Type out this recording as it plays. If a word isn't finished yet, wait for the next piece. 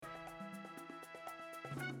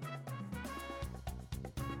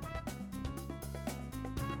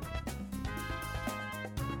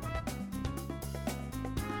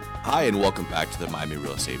Hi, and welcome back to the Miami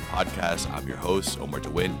Real Estate Podcast. I'm your host, Omar De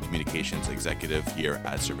Windt, Communications Executive here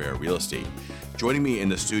at Cervera Real Estate. Joining me in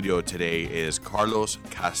the studio today is Carlos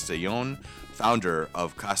Castellon, founder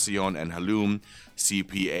of Castellon and Halloun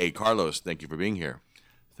CPA. Carlos, thank you for being here.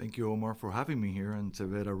 Thank you, Omar, for having me here, and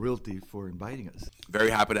Cervera Realty for inviting us. Very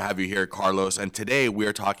happy to have you here, Carlos. And today we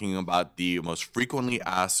are talking about the most frequently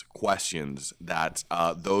asked questions that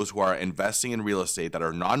those who are investing in real estate that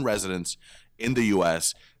are non-residents in the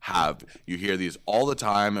U.S. have. You hear these all the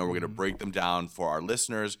time, and we're going to break them down for our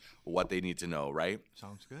listeners, what they need to know, right?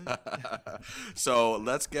 Sounds good. So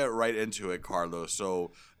let's get right into it, Carlos.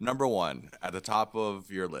 So number one, at the top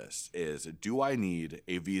of your list is, do I need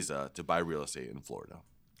a visa to buy real estate in Florida?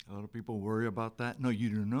 A lot of people worry about that. No, you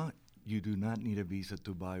do not. You do not need a visa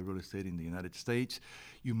to buy real estate in the United States.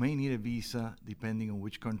 You may need a visa, depending on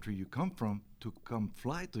which country you come from, to come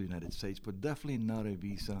fly to the United States, but definitely not a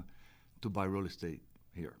visa to buy real estate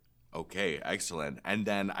here. Okay, excellent. And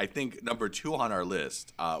then I think number two on our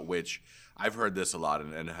list, which I've heard this a lot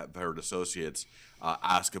and have heard associates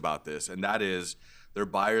ask about this, and that is their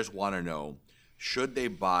buyers want to know, should they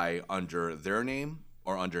buy under their name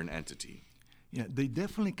or under an entity? Yeah, they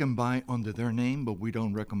definitely can buy under their name, but we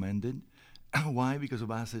don't recommend it. Why? Because of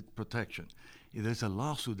asset protection. If there's a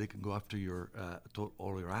lawsuit, they can go after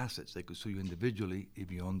all your assets. They could sue you individually if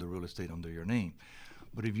you own the real estate under your name.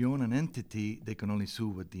 But if you own an entity, they can only sue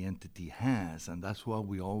what the entity has, and that's why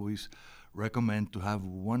we always recommend to have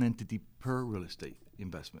one entity per real estate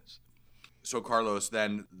investments. So, Carlos,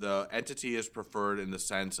 then the entity is preferred in the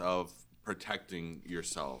sense of protecting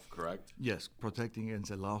yourself, correct? Yes, protecting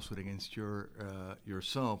against a lawsuit against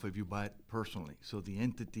yourself if you buy it personally. So the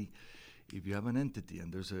entity, if you have an entity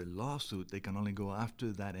and there's a lawsuit, they can only go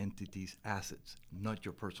after that entity's assets, not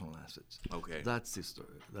your personal assets. Okay. That's the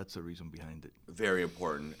story. That's the reason behind it. Very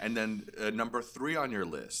important. And then number three on your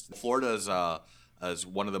list, Florida is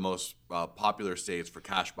one of the most popular states for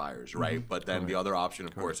cash buyers, right? Mm-hmm. But then the other option,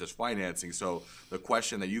 of course, is financing. So the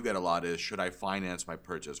question that you get a lot is, should I finance my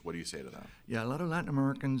purchase? What do you say to that? Yeah, a lot of Latin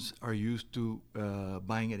Americans are used to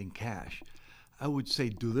buying it in cash. I would say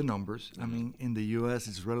do the numbers. Mm-hmm. I mean, in the U.S.,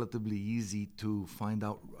 it's relatively easy to find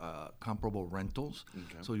out comparable rentals.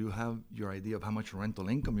 Okay. So you have your idea of how much rental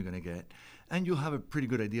income you're going to get, and you'll have a pretty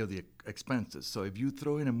good idea of the expenses. So if you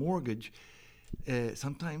throw in a mortgage,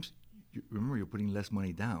 sometimes, remember, you're putting less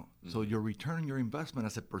money down. Mm-hmm. So your return on your investment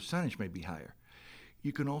as a percentage may be higher.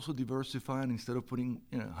 You can also diversify, and instead of putting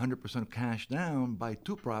 100% of cash down, buy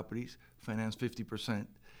two properties, finance 50%.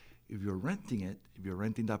 If you're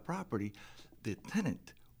renting that property, the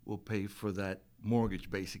tenant will pay for that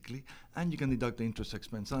mortgage, basically, and you can deduct the interest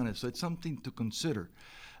expense on it. So it's something to consider.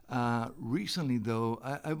 Recently, though,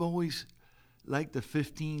 I've always liked the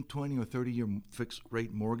 15, 20, or 30-year fixed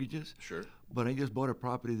rate mortgages. Sure. But I just bought a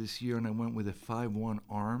property this year, and I went with a 5-1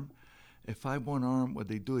 ARM. A 5-1 ARM, what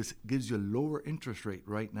they do is gives you a lower interest rate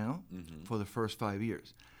right now for the first 5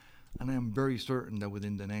 years. And I am very certain that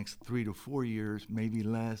within the next 3 to 4 years, maybe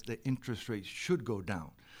less, the interest rates should go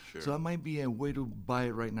down. Sure. So that might be a way to buy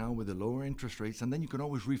it right now with the lower interest rates, and then you can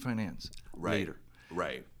always refinance later.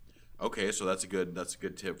 Right. Okay, so that's a good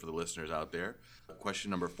tip for the listeners out there.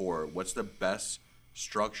 Question number 4: what's the best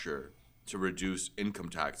structure to reduce income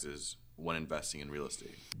taxes when investing in real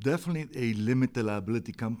estate? Definitely a limited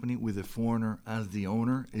liability company with a foreigner as the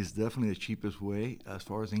owner is definitely the cheapest way as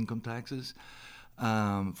far as income taxes.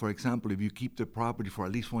 For example, if you keep the property for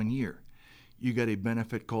at least 1 year, you get a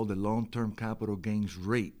benefit called the long-term capital gains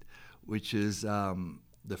rate, which is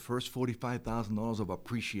the first $45,000 of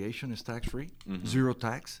appreciation is tax-free, zero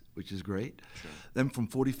tax, which is great. Sure. Then from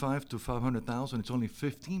 $45,000 to $500,000, it's only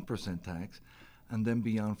 15% tax. And then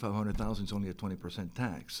beyond $500,000, it's only a 20%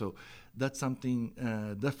 tax. So that's something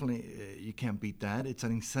definitely you can't beat that. It's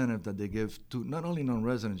an incentive that they give to not only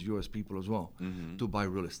non-residents, U.S. people as well, to buy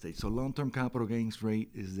real estate. So long-term capital gains rate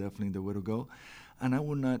is definitely the way to go. And I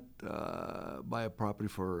would not buy a property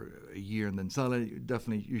for a year and then sell it.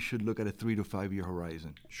 Definitely, you should look at a 3 to 5 year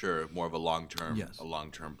horizon. Sure, more of a long-term, yes. A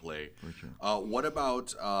long-term play. For sure. What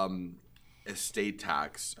about estate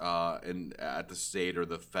tax at the state or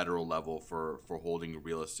the federal level for holding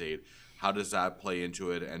real estate? How does that play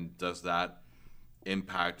into it, and does that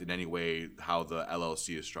impact in any way how the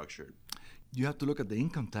LLC is structured? You have to look at the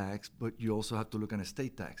income tax, but you also have to look at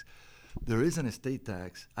estate tax. There is an estate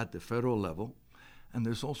tax at the federal level, and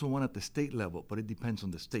there's also one at the state level, but it depends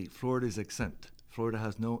on the state. Florida is exempt. Florida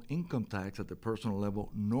has no income tax at the personal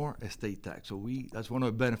level nor estate tax. So that's one of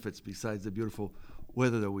the benefits, besides the beautiful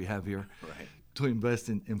weather that we have here, right, to invest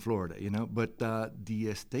in Florida, But the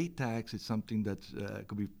estate tax is something that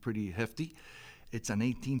could be pretty hefty. It's an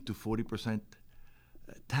 18 to 40%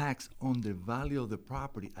 tax on the value of the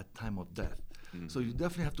property at time of death. Mm-hmm. So you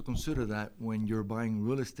definitely have to consider that when you're buying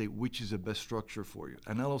real estate, which is the best structure for you.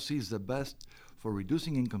 An LLC is the best for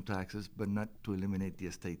reducing income taxes, but not to eliminate the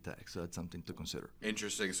estate tax. So that's something to consider.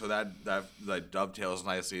 Interesting. So that dovetails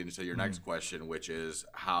nicely into your next question, which is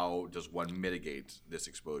how does one mitigate this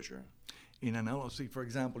exposure? In an LLC, for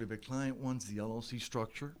example, if a client wants the LLC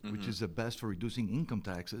structure, which is the best for reducing income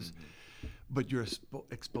taxes, but you're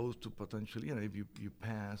exposed to potentially, if you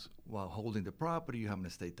pass while holding the property, you have an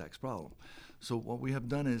estate tax problem. So what we have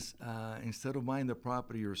done is instead of buying the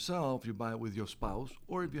property yourself, you buy it with your spouse,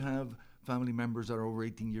 or if you have family members that are over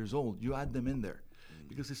 18 years old, you add them in there.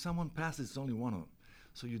 Because if someone passes, it's only one of them.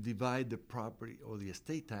 So you divide the property or the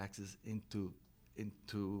estate taxes into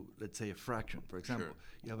let's say, a fraction. For example,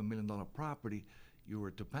 you have $1 million property, you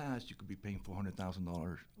were to pass, you could be paying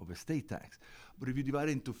 $400,000 of estate tax. But if you divide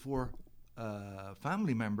it into 4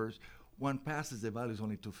 family members, one passes, the value is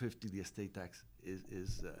only $250, the estate tax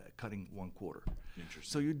is cutting 1/4. Interesting.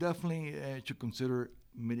 So you definitely should consider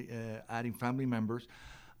adding family members.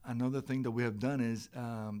 Another thing that we have done is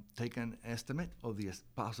take an estimate of the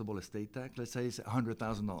possible estate tax. Let's say it's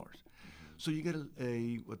 $100,000. So you get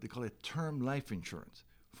what they call a term life insurance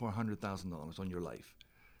for $100,000 on your life.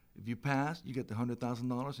 If you pass, you get the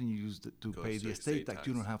 $100,000 and you use it to pay the estate tax.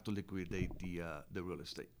 You don't have to liquidate the real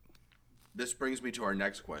estate. This brings me to our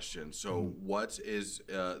next question. So what is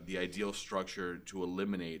the ideal structure to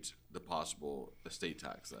eliminate the possible estate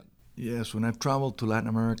tax then? Yes, when I've traveled to Latin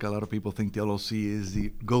America, a lot of people think the LLC is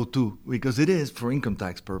the go-to because it is for income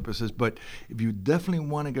tax purposes. But if you definitely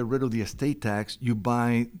want to get rid of the estate tax, you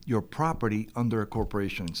buy your property under a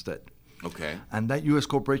corporation instead. Okay. And that U.S.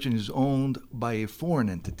 corporation is owned by a foreign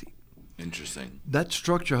entity. Interesting. That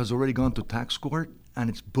structure has already gone to tax court, and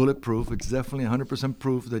it's bulletproof. It's definitely 100%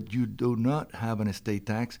 proof that you do not have an estate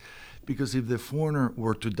tax. Because if the foreigner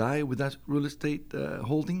were to die with that real estate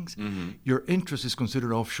holdings, your interest is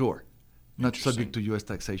considered offshore, not subject to U.S.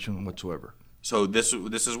 taxation whatsoever. So this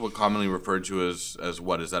is what commonly referred to as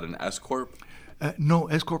what? Is that an S corp? No,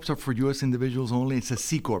 S corps are for U.S. individuals only. It's a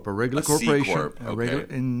C corp, a regular corporation. C corp. Okay.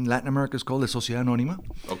 In Latin America, it's called a Sociedad Anónima.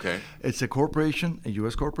 Okay. It's a corporation, a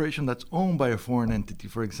U.S. corporation that's owned by a foreign entity.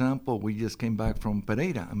 For example, we just came back from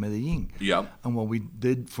Pereira and Medellin. Yeah. And what we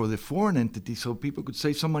did for the foreign entity, so people could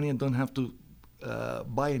save some money and don't have to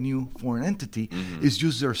buy a new foreign entity, is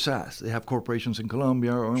use their SAS. They have corporations in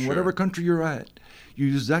Colombia or in whatever country you're at. You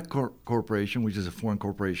use that corporation, which is a foreign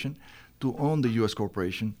corporation, to own the U.S.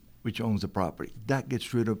 corporation, which owns the property. That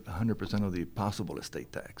gets rid of 100% of the possible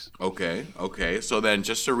estate tax. Okay. So then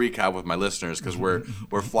just to recap with my listeners, because we're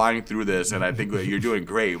flying through this, and I think you're doing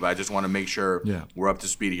great, but I just want to make sure we're up to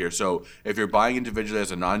speed here. So if you're buying individually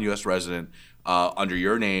as a non-U.S. resident, under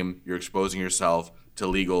your name, you're exposing yourself to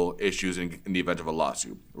legal issues in the event of a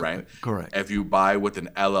lawsuit, right? Correct. If you buy with an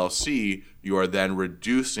LLC, you are then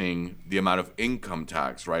reducing the amount of income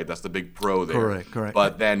tax, right? That's the big pro there. Correct.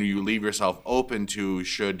 But then you leave yourself open to,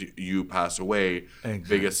 should you pass away,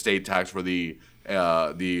 big estate tax for the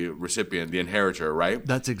recipient, the inheritor, right?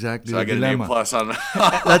 That's exactly so the dilemma. I get an A plus on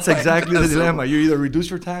That's exactly the dilemma. You either reduce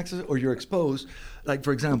your taxes or you're exposed. Like,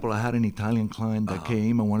 for example, I had an Italian client that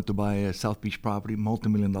came and wanted to buy a South Beach property,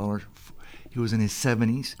 multi-million dollars. He was in his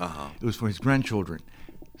 70s. It was for his grandchildren.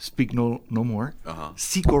 Speak no more.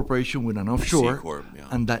 C corporation with an offshore, C corp,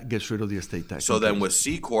 and that gets rid of the estate tax. So then with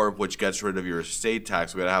C corp, which gets rid of your estate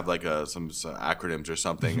tax, we gotta have like some acronyms or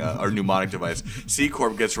something, or mnemonic device. C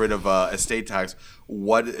corp gets rid of estate tax.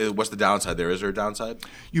 What's the downside there? Is there a downside?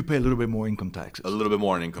 You pay a little bit more income taxes. A little bit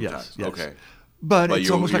more in income tax. Yes. Okay. But it's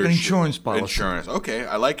almost like an insurance policy. Insurance. Okay,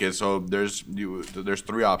 I like it. So there's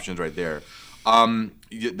 3 options right there.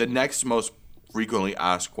 The next most frequently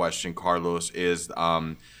asked question, Carlos, is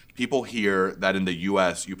people hear that in the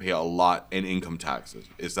U.S. you pay a lot in income taxes.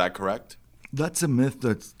 Is that correct? That's a myth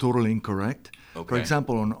that's totally incorrect. Okay. For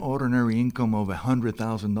example, on ordinary income of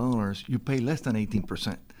 $100,000, you pay less than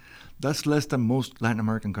 18%. That's less than most Latin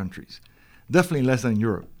American countries. Definitely less than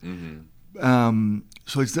Europe.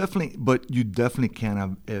 So it's definitely, but you definitely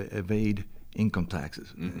can evade income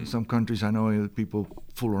taxes. In some countries, I know people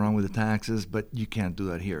fool around with the taxes, but you can't do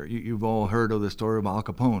that here. You've all heard of the story of Al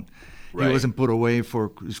Capone. Right. He wasn't put away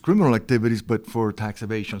for his criminal activities, but for tax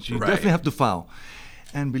evasion. So you definitely have to file.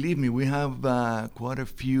 And believe me, we have quite a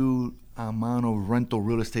few amount of rental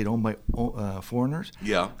real estate owned by foreigners.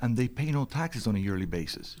 Yeah. And they pay no taxes on a yearly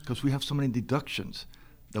basis because we have so many deductions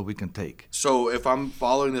that we can take. So if I'm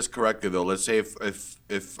following this correctly, though, let's say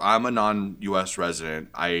if I'm a non-U.S. resident,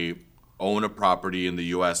 I own a property in the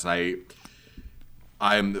U.S. and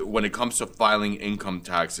I'm when it comes to filing income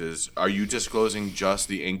taxes, are you disclosing just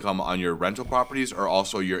the income on your rental properties or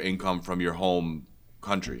also your income from your home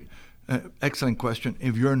country? Excellent question.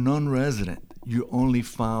 If you're a non-resident, you only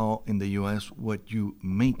file in the U.S. what you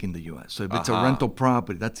make in the U.S. So if it's a rental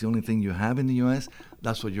property, that's the only thing you have in the U.S.,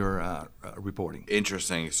 that's what you're reporting.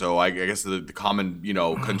 Interesting. So I guess the common,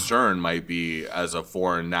 concern might be as a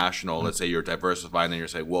foreign national, let's say you're diversifying and you're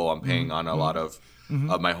saying, whoa, I'm paying on a lot of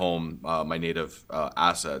my home, my native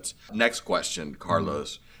assets. Next question,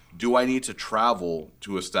 Carlos. Do I need to travel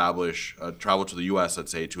to the U.S.,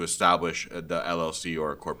 let's say, to establish the LLC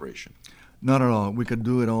or a corporation? Not at all. We could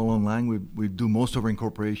do it all online. We do most of our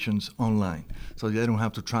incorporations online, so they don't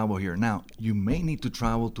have to travel here. Now, you may need to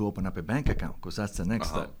travel to open up a bank account because that's the next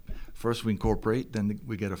step. First, we incorporate, then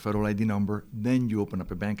we get a federal ID number, then you open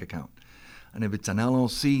up a bank account. And if it's an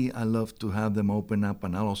LLC, I love to have them open up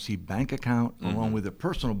an LLC bank account along with a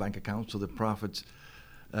personal bank account so the profits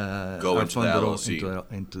go into the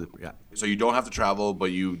LLC. So you don't have to travel,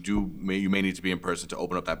 but you may need to be in person to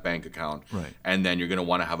open up that bank account. Right. And then you're going to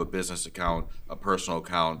want to have a business account, a personal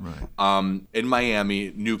account. Right. In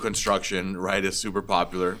Miami, new construction, right, is super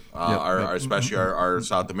popular. Especially our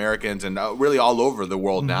South Americans and really all over the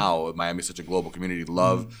world now. Miami's such a global community.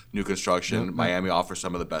 Love new construction. Miami offers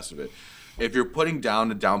some of the best of it. If you're putting down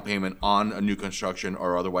a down payment on a new construction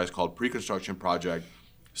or otherwise called pre-construction project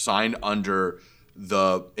signed under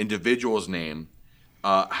the individual's name,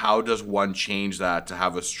 how does one change that to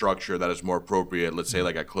have a structure that is more appropriate, let's say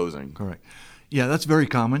like at closing? Correct. Yeah, that's very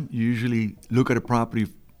common. You usually look at a property,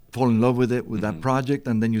 fall in love with it, with that project,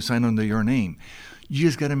 and then you sign under your name. You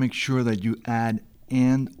just got to make sure that you add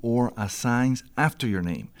and or assigns after your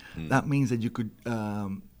name. That means that you could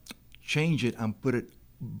change it and put it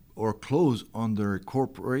or close under a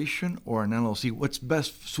corporation or an LLC. What's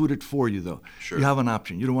best suited for you, though? Sure. You have an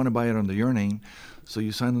option. You don't want to buy it under your name, so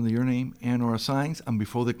you sign under your name and or assigns, and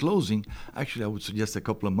before the closing, actually I would suggest a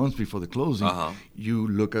couple of months before the closing, you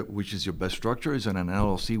look at which is your best structure. Is it an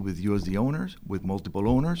LLC with you as the owners, with multiple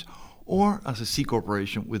owners, or as a C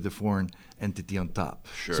corporation with the foreign entity on top?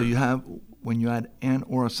 Sure. So you have, when you add and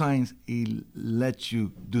or assigns, it lets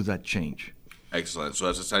you do that change. Excellent. So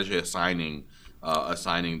that's essentially assigning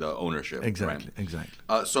the ownership. Exactly, right?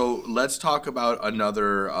 exactly. So let's talk about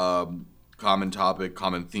another common topic,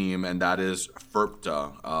 common theme, and that is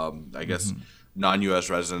FICPA. I guess non-U.S.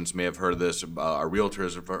 residents may have heard this. Our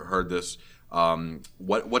realtors have heard this.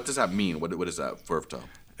 What does that mean? What is that, FICPA?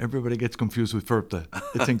 Everybody gets confused with FICPA.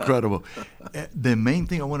 It's incredible. The main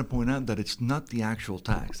thing I want to point out that it's not the actual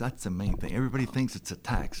tax. That's the main thing. Everybody thinks it's a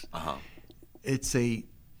tax. It's a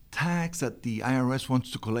tax that the IRS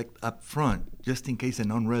wants to collect up front, just in case a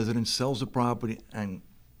non-resident sells the property and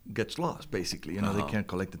gets lost, basically. They can't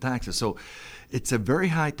collect the taxes. So it's a very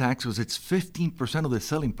high tax because it's 15% of the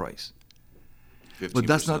selling price. But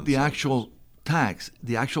that's not the actual tax.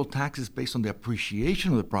 The actual tax is based on the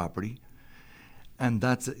appreciation of the property, and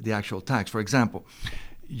that's the actual tax. For example,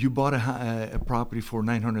 you bought a property for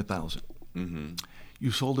 $900,000.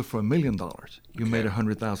 You sold it for $1 million. You made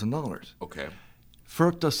 $100,000. Okay.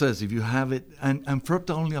 FICPA says if you have it, and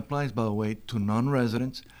FICPA only applies, by the way, to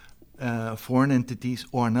non-residents, foreign entities,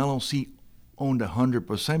 or an LLC owned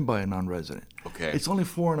 100% by a non-resident. Okay. It's only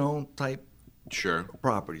foreign-owned type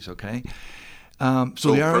properties, okay?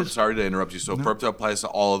 So sorry to interrupt you. So FICPA applies to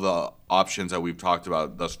all of the options that we've talked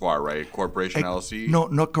about thus far, right? Corporation, LLC? No,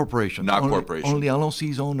 not corporation. Corporation. Only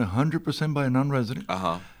LLCs owned 100% by a non-resident.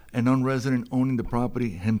 A non-resident owning the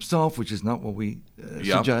property himself, which is not what we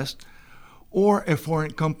suggest. Or a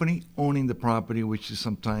foreign company owning the property, which is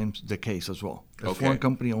sometimes the case as well. A foreign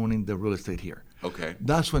company owning the real estate here. Okay.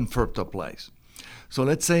 That's when FICPA applies. So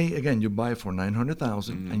let's say, again, you buy it for $900,000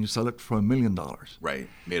 and you sell it for $1 million. Right.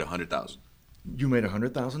 Made $100,000. You made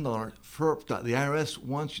 $100,000. FICPA, the IRS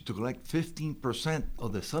wants you to collect 15%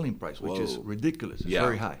 of the selling price, which is ridiculous. It's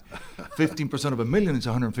very high. 15% of $1 million is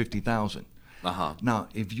 $150,000. Now,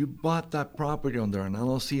 if you bought that property under an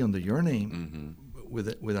LLC under your name, with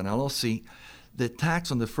an LLC, the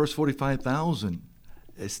tax on the first $45,000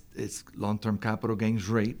 is long-term capital gains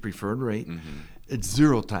rate, preferred rate. It's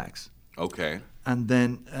zero tax. Okay. And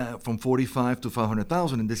then from $45,000 to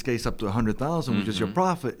 $500,000, in this case up to $100,000, which is your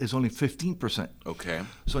profit, is only 15%. Okay.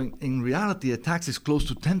 So in reality, a tax is close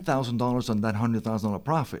to $10,000 on that $100,000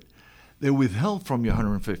 profit. They withheld from you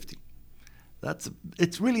 $150,000.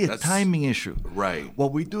 It's really a timing issue. Right.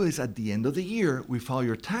 What we do is at the end of the year, we file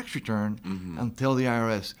your tax return and tell the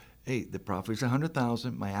IRS, hey, the profit is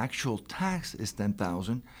 $100,000, my actual tax is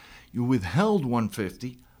 $10,000. You withheld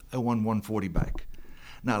 $150,000, I want $140,000 back.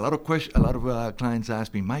 Now, a lot of clients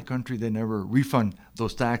ask me, my country, they never refund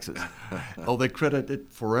those taxes. Or they credit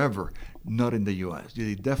it forever. Not in the U.S.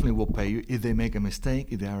 They definitely will pay you if they make a mistake.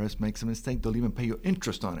 If the IRS makes a mistake, they'll even pay you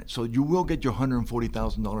interest on it. So you will get your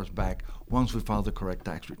 $140,000 back once we file the correct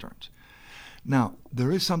tax returns. Now,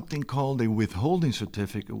 there is something called a withholding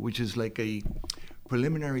certificate, which is like a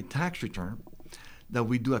preliminary tax return that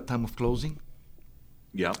we do at time of closing.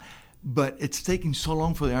 Yeah. But it's taking so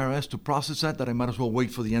long for the IRS to process that I might as well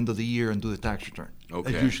wait for the end of the year and do the tax return.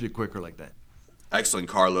 Okay. It's usually quicker like that. Excellent,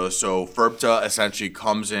 Carlos. So FIRPTA essentially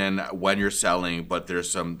comes in when you're selling, but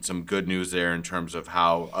there's some good news there in terms of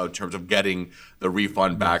getting the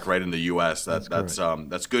refund back right in the U.S. That's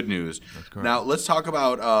good news. That's correct. Now let's talk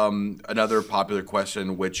about another popular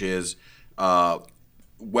question, which is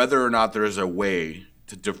whether or not there is a way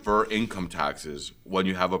to defer income taxes when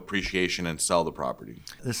you have appreciation and sell the property.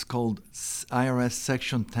 This is called IRS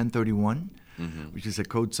Section 1031, which is a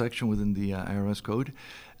code section within the IRS code.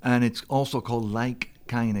 And it's also called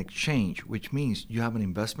like-kind exchange, which means you have an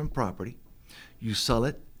investment property, you sell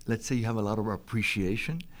it, let's say you have a lot of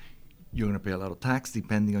appreciation, you're going to pay a lot of tax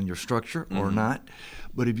depending on your structure or not.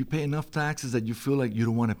 But if you pay enough taxes that you feel like you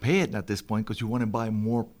don't want to pay it at this point because you want to buy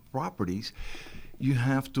more properties, you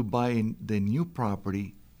have to buy the new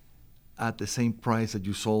property at the same price that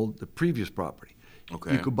you sold the previous property.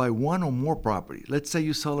 Okay. You could buy one or more property. Let's say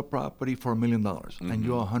you sell a property for $1 million and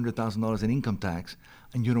you owe $100,000 in income tax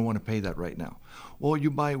and you don't want to pay that right now. Or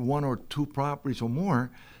you buy one or two properties or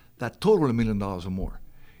more that total $1 million or more.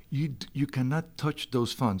 You cannot touch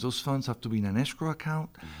those funds. Those funds have to be in an escrow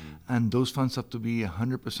account and those funds have to be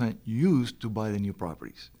 100% used to buy the new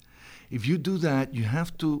properties. If you do that, you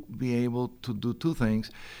have to be able to do two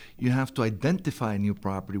things. You have to identify a new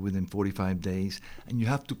property within 45 days, and you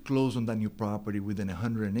have to close on that new property within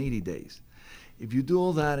 180 days. If you do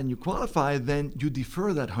all that and you qualify, then you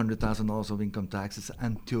defer that $100,000 of income taxes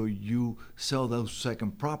until you sell those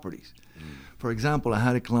second properties. For example, I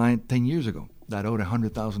had a client 10 years ago that owed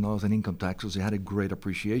 $100,000 in income taxes. They had a great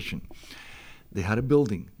appreciation. They had a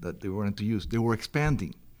building that they wanted to use. They were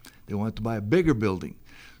expanding. They wanted to buy a bigger building.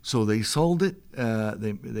 So they sold it.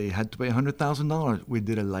 They had to pay $100,000. We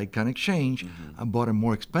did a like-kind exchange and bought a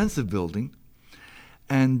more expensive building.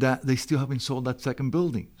 And they still haven't sold that second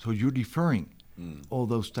building. So you're deferring all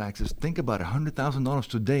those taxes. Think about $100,000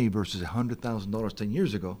 today versus $100,000 10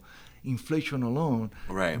 years ago. Inflation alone,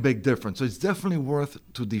 a big difference. So it's definitely worth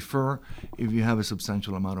to defer if you have a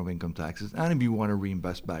substantial amount of income taxes and if you want to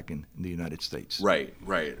reinvest back in the United States. Right.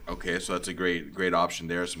 Okay, so that's a great option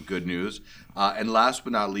there. Some good news. And last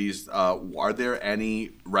but not least, are there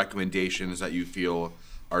any recommendations that you feel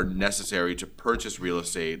are necessary to purchase real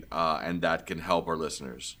estate and that can help our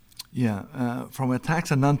listeners? Yeah, from a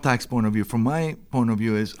tax and non-tax point of view, from my point of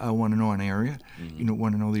view is I want to know an area. You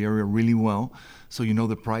want to know the area really well, so you know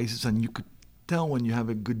the prices and you could tell when you have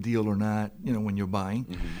a good deal or not, when you're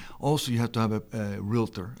buying. Also, you have to have a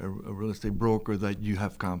realtor, a real estate broker that you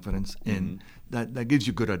have confidence in, that gives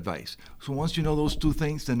you good advice. So once you know those two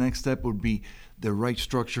things, the next step would be the right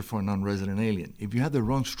structure for a non-resident alien. If you had the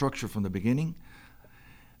wrong structure from the beginning,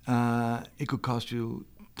 it could cost you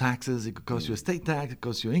taxes, it could cost you estate tax, it could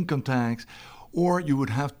cost you income tax, or you would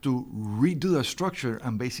have to redo the structure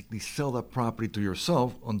and basically sell that property to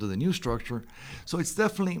yourself under the new structure. So it's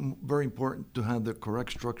definitely very important to have the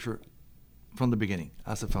correct structure from the beginning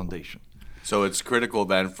as a foundation. So it's critical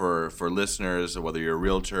then for listeners, whether you're a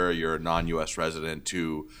realtor, you're a non-U.S. resident,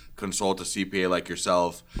 to consult a CPA like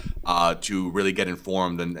yourself to really get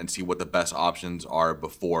informed and see what the best options are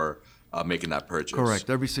before making that purchase. Correct.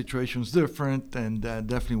 Every situation is different, and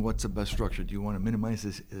definitely what's the best structure. Do you want to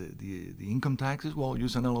minimize the income taxes? Well,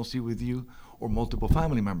 use an LLC with you or multiple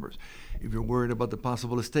family members. If you're worried about the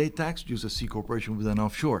possible estate tax, use a C corporation with an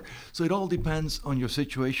offshore. So it all depends on your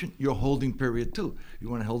situation, your holding period too. If you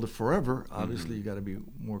want to hold it forever, obviously you got to be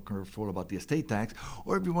more careful about the estate tax,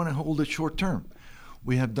 or if you want to hold it short term.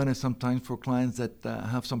 We have done it sometimes for clients that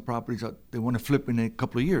have some properties that they want to flip in a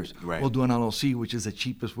couple of years. Right. We'll do an LLC, which is the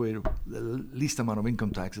cheapest way, the least amount of income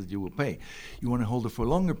taxes you will pay. You want to hold it for a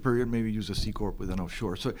longer period, maybe use a C Corp with an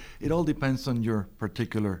offshore. So it all depends on your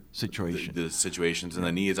particular situation. The situations and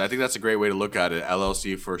the needs. I think that's a great way to look at it.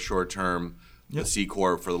 LLC for short term, the C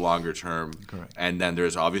Corp for the longer term. Correct. And then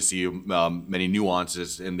there's obviously many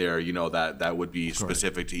nuances in there, that would be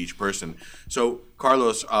specific to each person. So,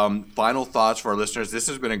 Carlos, final thoughts for our listeners. This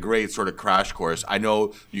has been a great sort of crash course. I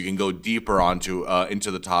know you can go deeper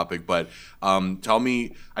into the topic, but tell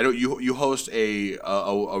me, I know you host a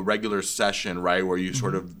regular session, right, where you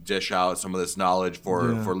sort of dish out some of this knowledge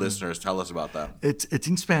for listeners. Tell us about that. It's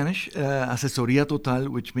in Spanish, Asesoría Total,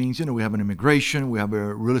 which means, we have an immigration, we have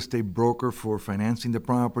a real estate broker for financing the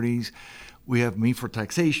properties, we have me for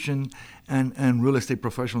taxation, and real estate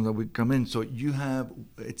professionals that would come in. So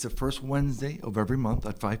it's the first Wednesday of every month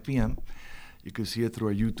at 5 p.m. You can see it through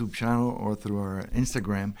our YouTube channel or through our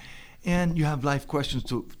Instagram. And you have live questions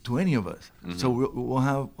to any of us. Mm-hmm. So we'll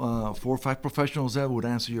have 4 or 5 professionals that would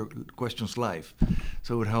answer your questions live.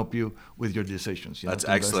 So it would help you with your decisions. That's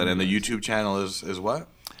excellent. And the YouTube channel is what?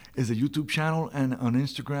 Is a YouTube channel, and on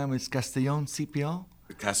Instagram it's Castellon CPA.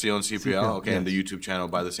 Castellon CPA, okay. Yes. And the YouTube channel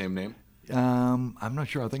by the same name? I'm not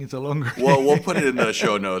sure. I think it's a longer. Well, we'll put it in the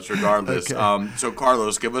show notes regardless. Okay. So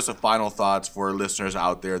Carlos, give us a final thoughts for listeners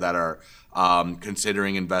out there that are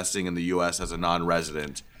considering investing in the U.S. as a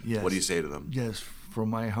non-resident. Yes. What do you say to them? Yes, from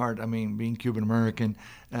my heart. I mean, being Cuban American,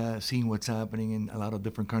 seeing what's happening in a lot of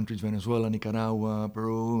different countries, Venezuela, Nicaragua,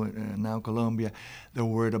 Peru, now Colombia, they're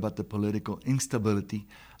worried about the political instability.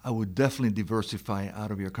 I would definitely diversify out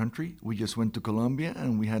of your country. We just went to Colombia,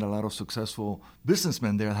 and we had a lot of successful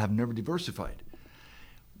businessmen there that have never diversified.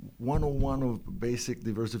 101 of basic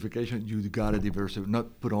diversification, you got to diversify,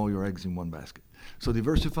 not put all your eggs in one basket. So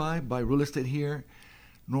diversify, buy real estate here.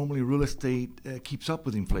 Normally, real estate keeps up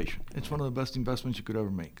with inflation. It's one of the best investments you could ever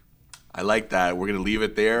make. I like that. We're going to leave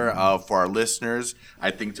it there for our listeners.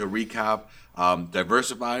 I think to recap,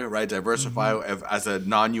 diversify, right? Diversify. Mm-hmm. As a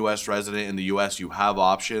non-U.S. resident in the U.S., you have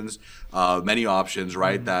options, many options,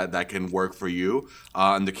 right, that can work for you.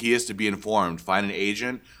 And the key is to be informed. Find an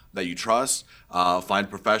agent that you trust, find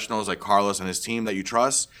professionals like Carlos and his team that you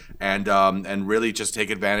trust, and really just take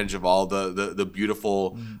advantage of all the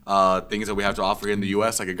beautiful things that we have to offer here in the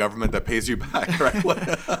U.S., like a government that pays you back,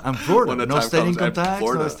 right? I'm Florida. No state income tax.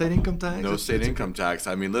 Florida. No state income tax. No state income tax.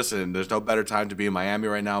 I mean, listen, there's no better time to be in Miami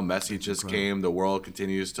right now. Messi just came. The world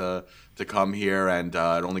continues to come here, and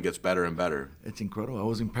it only gets better and better. It's incredible. I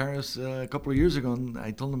was in Paris a couple of years ago, and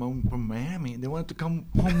I told them I'm from Miami, and they wanted to come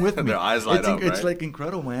home with me. Their eyes light up, right? It's like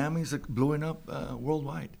incredible. Miami's like blowing up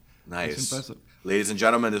worldwide. Nice. It's impressive. Ladies and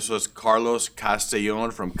gentlemen, this was Carlos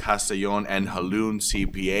Castellon from Castellon and Halloun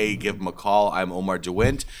CPA. Give him a call. I'm Omar De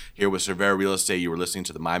Windt, here with Cervera Real Estate. You were listening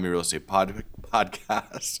to the Miami Real Estate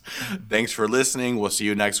Podcast. Thanks for listening. We'll see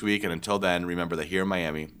you next week. And until then, remember that here in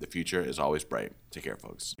Miami, the future is always bright. Take care,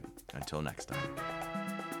 folks. Until next time.